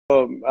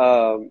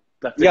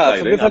That's Yeah, so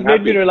exciting. this has I'm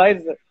made me happy.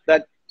 realize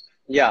that,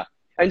 yeah.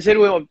 And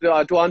Shiru,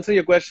 to answer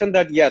your question,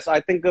 that yes, I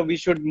think we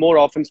should more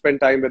often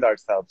spend time with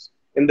ourselves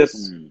in this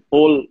Hmm.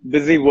 whole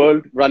busy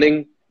world, running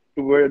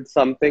towards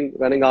something,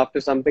 running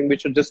after something. We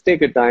should just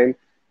take a time,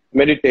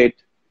 meditate,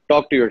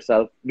 talk to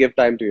yourself, give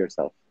time to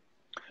yourself.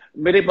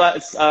 मेरे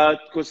पास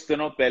कुछ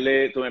दिनों पहले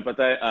तुम्हें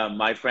पता है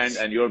my friend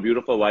and your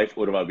beautiful wife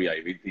Urwa भी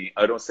आई हुई थी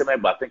और उससे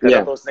मैं बातें कर रहा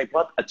Yeah, था उसने एक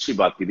बहुत अच्छी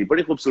बात की थी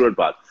बड़ी खूबसूरत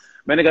बात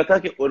मैंने कहा था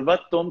कि उर्वा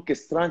तुम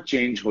किस तरह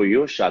चेंज हुई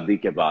हो शादी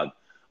के बाद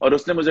और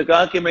उसने मुझे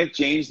कहा कि मैं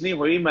चेंज नहीं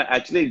हुई मैं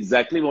एक्चुअली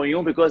एग्जैक्टली वही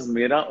हूँ बिकॉज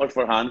मेरा और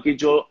फरहान की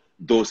जो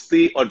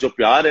दोस्ती और जो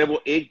प्यार है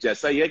वो एक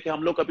जैसा ही है कि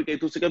हम लोग कभी एक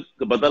दूसरे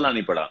का बदलना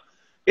नहीं पड़ा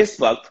इस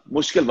वक्त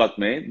मुश्किल वक्त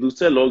में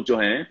दूसरे लोग जो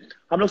हैं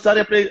हम लोग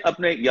सारे अपने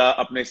अपने या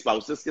अपने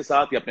स्पाउसेस के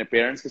साथ या अपने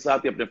पेरेंट्स के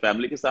साथ या अपने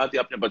फैमिली के साथ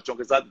या अपने बच्चों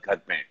के साथ घर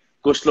में हैं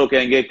कुछ लोग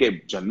कहेंगे कि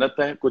जन्नत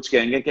है कुछ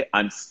कहेंगे कि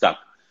I am stuck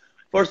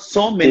for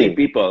so many true.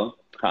 People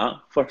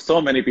हाँ for so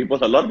many people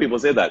a lot of people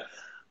say that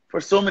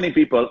for so many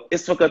people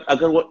इस वक्त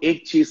अगर वो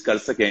एक चीज कर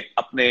सकें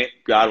अपने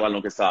प्यार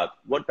वालों के साथ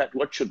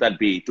what should that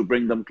B to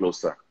bring them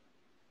closure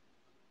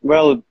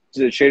Well,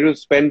 Shiru,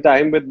 spend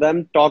time with them,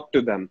 talk to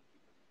them.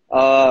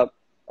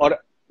 और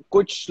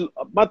कुछ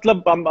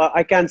मतलब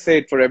I can't say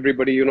it for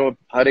everybody, you know,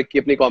 हर एक की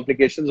अपनी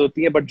complications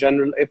होती है, but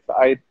general, if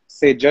I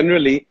say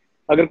generally,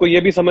 अगर कोई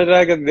ये भी समझ रहा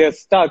है कि they're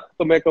stuck,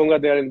 तो मैं कहूँगा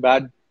they're in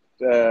bad,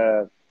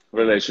 uh,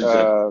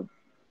 relationship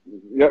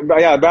uh,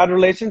 yeah, bad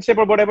relationship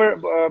or whatever.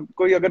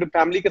 कोई अगर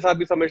family के साथ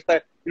भी समझता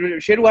है,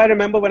 Sheru, I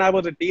remember when I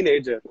was a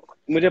teenager,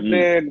 मुझे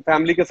अपने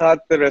family के साथ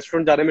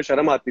restaurant जाने में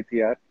शर्म आती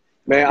थी यार.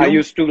 I क्यों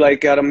used to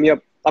like यार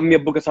अम्मी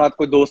अब्बू के साथ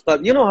कोई दोस्त था,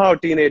 you know how हाँ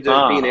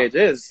teenage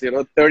is, you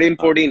know, 13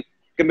 हाँ 14,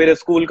 कि मेरे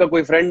स्कूल का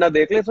कोई फ्रेंड ना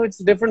देख ले. So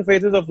it's different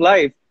phases of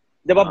life.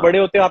 जब आप बड़े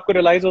हाँ होते हैं आपको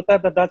realize होता है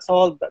that that's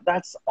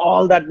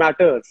all that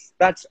matters.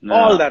 That's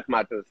all हाँ that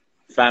matters.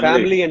 Family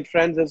Family and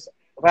friends is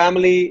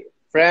family,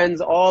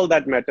 friends, all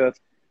that matters.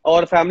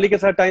 और family के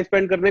साथ time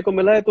spend करने को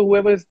मिला है तो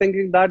whoever is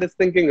thinking that is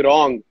thinking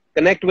wrong.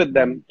 Connect with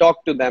them,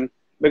 talk to them,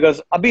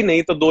 because अभी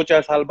नहीं तो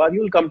 2-4 साल बाद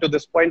you'll come to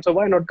this point. So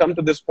why not come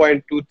to this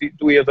point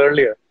 2 years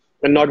earlier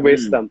and not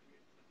waste them?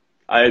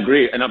 I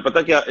agree and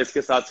पता क्या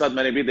इसके साथ साथ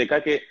मैंने भी देखा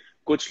कि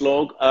कुछ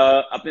लोग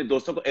अपने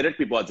दोस्तों को एडिट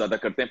भी बहुत ज्यादा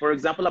करते हैं फॉर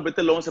एग्जाम्पल अब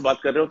इतने लोगों से बात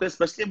कर रहे होते हैं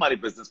स्पेशली हमारे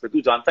बिजनेस पे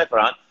तू जानता है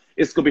फरहान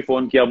इसको भी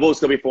फोन किया वो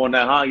उसका भी फोन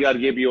है हाँ यार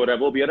ये भी हो रहा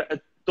है वो भी हो रहा है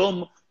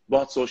तुम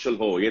बहुत सोशल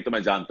हो ये तो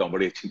मैं जानता हूँ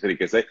बड़ी अच्छी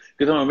तरीके से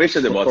कि तुम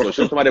हमेशा से बहुत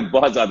सोशल तुम्हारे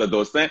बहुत ज्यादा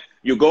दोस्त हैं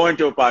you go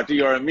into a party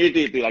और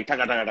इमीडिएटली लाइक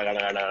ठका ठका ठका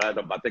ठका ठका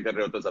तुम बातें कर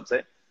रहे हो तो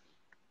सबसे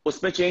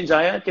उसमें चेंज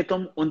आया कि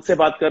तुम उनसे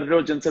बात कर रहे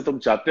हो जिनसे तुम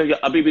चाहते हो या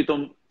अभी भी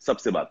तुम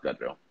सबसे बात कर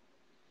रहे हो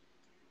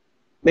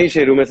नहीं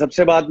शेरू, मैं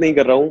सबसे बात नहीं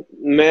कर रहा हूँ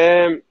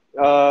मैं.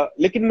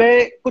 लेकिन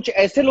मैं कुछ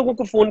ऐसे लोगों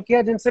को फोन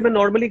किया जिनसे मैं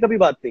नॉर्मली कभी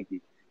बात नहीं की.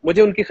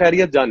 मुझे उनकी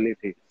खैरियत जाननी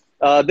थी.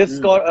 This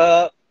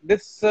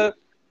this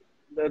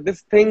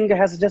this thing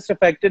has just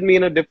affected me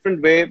in a different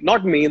way,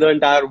 not me, the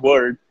entire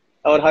world.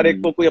 और हर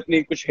एक को कोई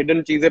अपनी कुछ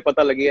हिडन चीजें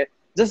पता लगी है.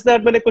 जस्ट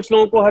दैट मैंने कुछ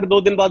लोगों को हर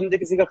 2 दिन बाद मुझे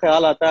किसी का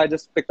ख्याल आता है,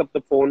 just pick up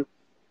the phone.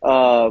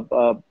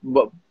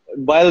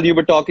 While you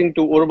were talking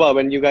to Urva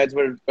when you guys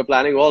were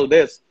planning all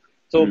this,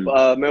 so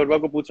मैं उर्वा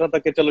को पूछ रहा था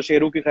कि चलो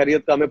शेरू की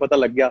खैरियत का हमें पता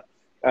लग गया.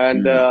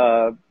 एंड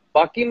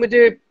बाकी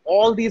मुझे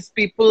all these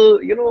people,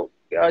 you know,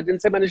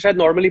 जिनसे मैंने शायद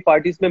नॉर्मली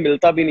पार्टीज में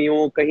मिलता भी नहीं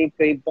हूँ, कहीं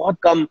कहीं बहुत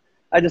कम.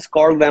 I just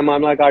call them.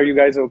 I'm like, are you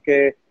guys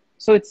okay?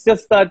 So it's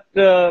just that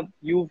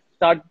you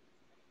start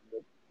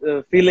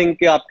feeling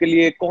कि आपके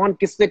लिए कौन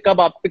किसने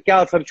कब आप पे क्या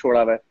असर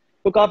छोड़ा हुआ है.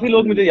 तो काफी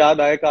लोग मुझे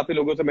याद आए, काफी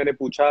लोगों से मैंने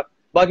पूछा.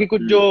 बाकी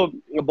कुछ जो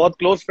बहुत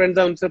क्लोज फ्रेंड्स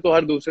हैं उनसे तो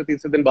हर दूसरे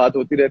तीसरे दिन बात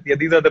होती रहती है.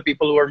 These are the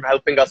people who are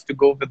helping us to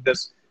go with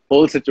this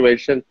whole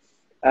situation.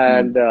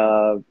 And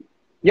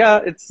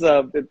yeah,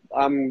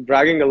 I'm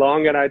dragging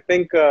along, and I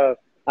think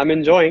I'm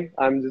enjoying.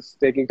 I'm just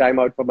taking time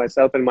out for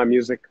myself and my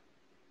music.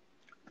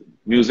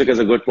 Music is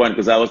a good point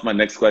because that was my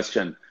next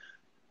question.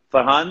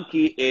 Farhan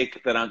की एक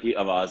तरह की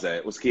आवाज है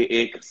उसकी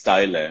एक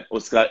style है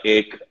उसका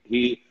एक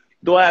ही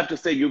दो आई हैव टू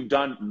से you've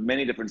done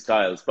many different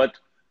styles but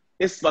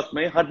इस वक्त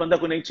में हर बंदा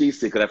को नई चीज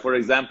सीख रहा है फॉर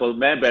एग्जाम्पल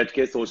मैं बैठ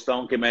के सोचता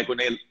हूँ कि मैं कोई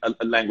नई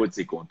लैंग्वेज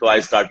सीखूं तो आई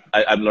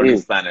एम लर्निंग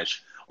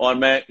स्पेनिश और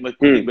मैं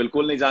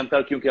बिल्कुल नहीं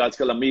जानता क्योंकि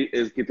आजकल अम्मी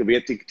की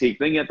तबीयत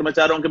ठीक नहीं है तो मैं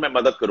चाह रहा हूँ कि मैं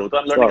मदद करूँ तो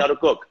I am learning how to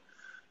cook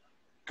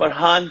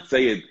Farhan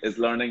Saeed is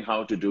learning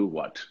how to do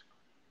what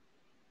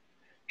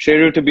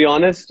Sheru, to be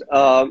honest,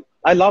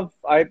 I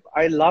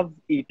love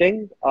eating.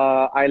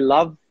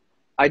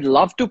 I'd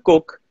love to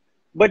cook,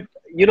 but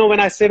you know,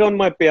 when I sit on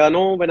my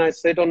piano, when I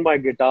sit on my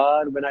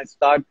guitar, when I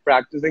start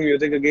practicing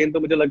music again, तो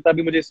मुझे लगता है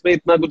अभी मुझे इसमें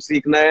इतना कुछ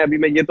सीखना है, अभी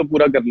मैं ये तो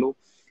पूरा कर लूँ.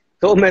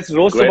 तो मैं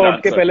रोज सुबह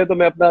उठ के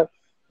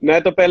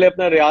मैं तो पहले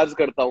अपना रियाज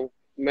करता हूँ.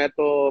 मैं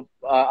तो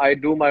I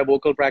do my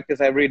vocal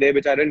practice every day,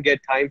 which I didn't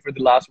get time for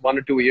the last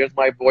 1 or 2 years.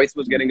 My voice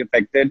was getting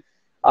affected.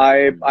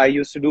 I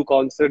used to do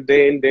concert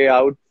day in day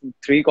out,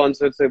 3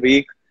 concerts a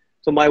week.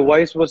 So my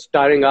voice was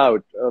tiring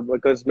out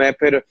because मैं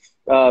फिर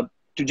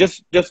to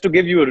just to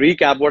give you a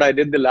recap, what I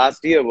did the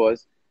last year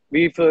was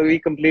we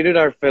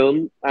completed our film,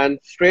 and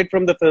straight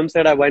from the film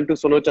set I went to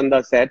Sono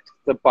Chanda set,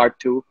 the part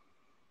 2.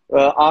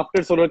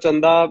 after Sono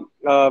Chanda,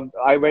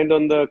 I went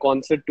on the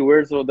concert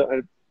tours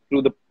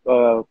through the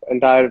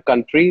entire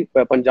country,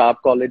 Punjab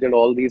College and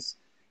all these.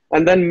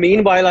 And then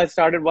meanwhile, I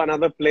started one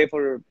other play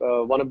for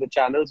one of the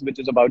channels, which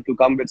is about to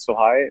come with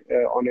Sohai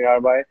on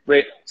ARY.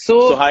 Wait, So,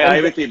 Sohai and, आई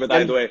हुई थी,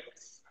 बताए and दो।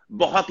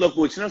 बहुत लोग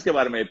पूछ रहे हैं उसके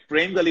बारे में।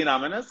 प्रेम गली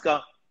नाम है ना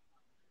इसका?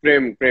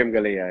 Prem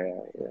Gali, yeah.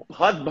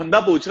 बहुत बंदा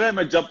पूछ रहा है।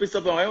 मैं जब भी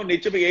सब आया हूँ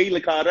नीचे पे यही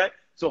लिखा आ रहा है,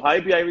 सोहाई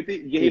भी आई हुई थी,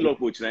 यही लोग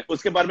पूछ रहे हैं।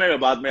 उसके बारे में मैं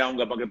बाद में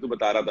आऊंगा, मगर तू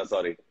बता रहा था,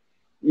 सॉरी।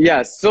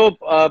 Yeah, so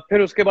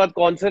फिर उसके बाद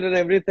concert and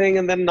everything,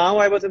 and then now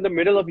I was in the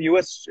middle of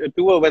US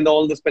tour when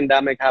all this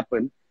pandemic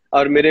happened.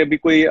 और मेरे भी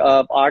कोई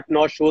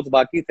 8-9 shows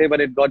बाकी थे,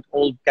 but it got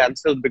all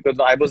cancelled because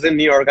I was in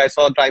New York. I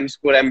saw Times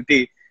Square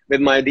empty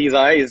with these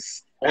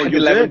eyes Oh, at you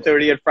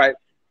 11:30 at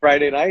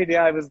Friday night.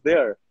 Yeah, I was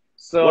there.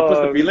 So What was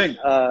the feeling?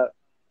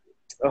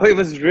 it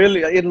was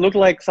really, it looked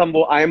like some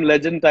I Am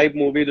Legend type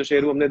movie, जो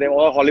शेरू हमने देखा,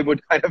 or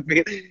Hollywood kind of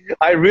feel.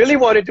 I really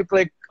wanted to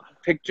click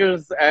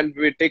pictures and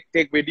we take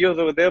videos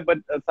over there, but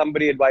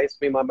somebody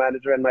advised me, my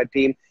manager and my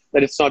team,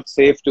 that it's not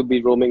safe to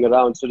be roaming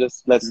around, so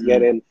just let's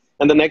get in.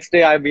 And the next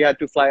day we had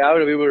to fly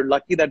out. We were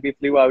lucky that we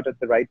flew out at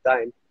the right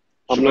time.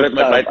 शुक्र है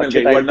तुम्हें flight मिल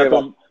गई, वरना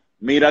तुम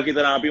मीरा की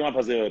तरह आप ही वहां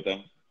फंसे होते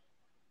हैं।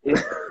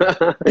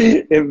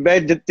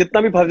 मैं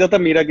जितना भी फंस जाता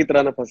मीरा की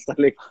तरह ना फंसता,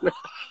 लेकिन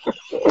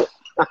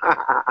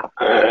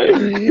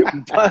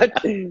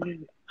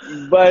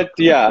but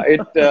yeah,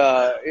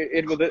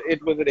 it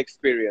was an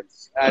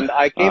experience, and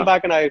I came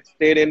back and I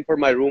stayed in for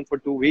my room for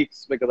 2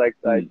 weeks because I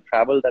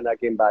traveled and I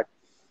came back.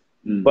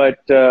 But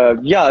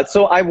yeah,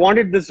 so I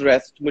wanted this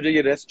rest. मुझे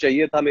ये rest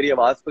चाहिए था, मेरी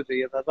आवाज को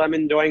चाहिए था. So I'm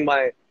enjoying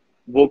my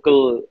vocal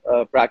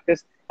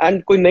practice.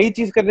 And कोई नई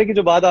चीज करने की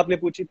जो बात आपने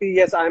पूछी थी,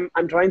 yes,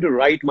 I'm trying to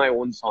write my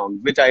own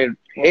songs, which I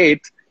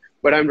hate,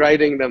 but I'm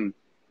writing them.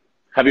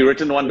 Have you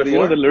written one before? You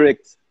know the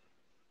lyrics.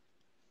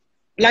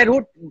 I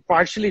wrote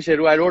partially,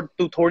 Sheru. I wrote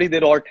 "Tu thodi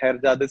der aur thehar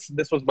ja."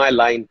 This was my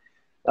line.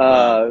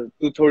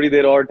 "Tu thodi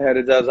der aur thehar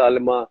ja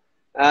zalima,"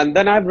 and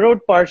then I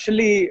wrote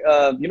partially,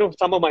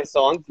 some of my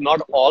songs,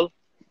 not all,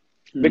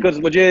 because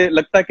मुझे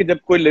लगता है कि जब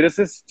कोई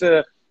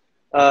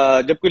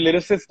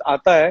lyricist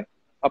आता है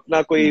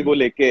अपना कोई वो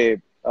लेके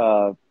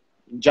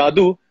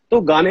जादू,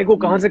 तो गाने को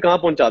कहाँ से कहाँ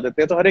पहुंचा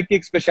देते हैं, तो हर एक की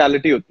एक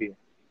स्पेशलिटी होती है.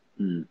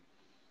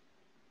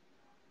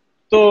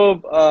 So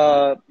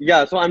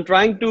yeah, so I'm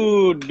trying to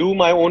do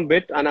my own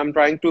bit, and I'm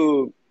trying to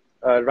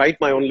write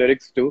my own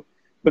lyrics too,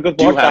 because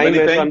Do you have time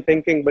anything? is, I'm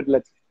thinking, but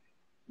let's.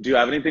 Do you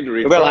have anything to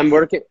read? Well, from?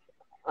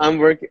 I'm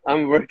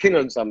working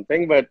on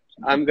something, but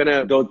I'm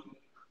gonna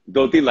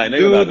दो तीन लाइनें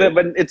do बता दे।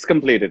 but it's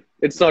completed.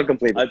 It's not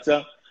completed.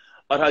 अच्छा,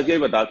 और आज ये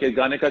बता कि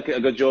गाने का कि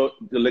अगर जो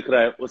लिख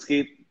रहा है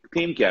उसकी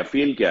थीम क्या है,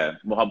 फील क्या है?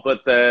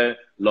 मोहब्बत है,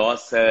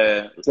 लॉस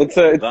है,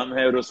 गम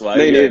है, रुसवाई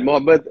है? नहीं,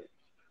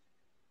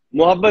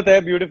 मोहब्बत है,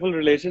 ब्यूटीफुल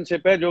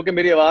रिलेशनशिप है, जो कि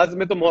मेरी आवाज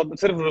में तो मोहब्बत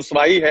सिर्फ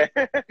रुसवाई है.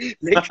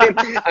 लेकिन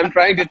I'm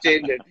trying to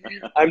change it.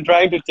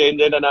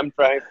 And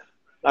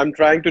I'm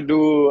trying to do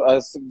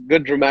a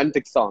good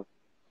romantic song.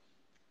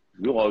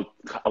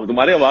 अब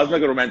तुम्हारी आवाज में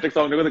अगर रोमांटिक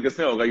सॉन्ग देखो तो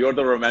किसमें होगा? You're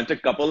the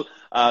romantic couple,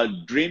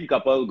 dream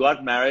couple,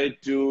 got married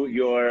to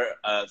your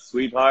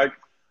sweetheart.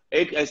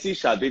 एक ऐसी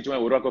शादी जो मैं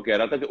उर्वा को कह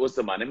रहा था कि उस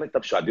जमाने में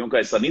तब शादियों का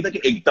ऐसा नहीं था कि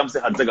एकदम से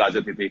हर जगह आ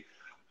जाती थी.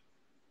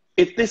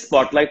 इतने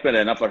स्पॉटलाइट पे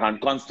रहना फरहान,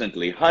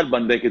 कॉन्स्टेंटली, हर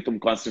बंदे की तुम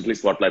कॉन्स्टेंटली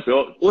स्पॉटलाइट पे हो.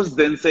 उस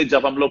दिन से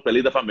जब हम लोग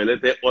पहली दफा मिले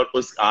थे और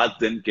उस आज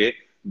दिन के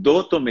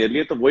दो, तो मेरे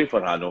लिए तो वही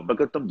फरहान हो,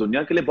 मगर तुम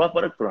दुनिया के लिए बहुत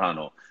फर्क फरहान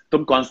हो.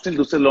 तुम कॉन्स्टेंट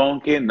दूसरे लोगों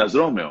के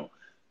नजरों में हो.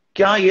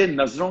 क्या ये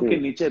नजरों के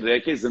नीचे रह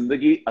के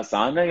जिंदगी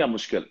आसान है या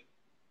मुश्किल?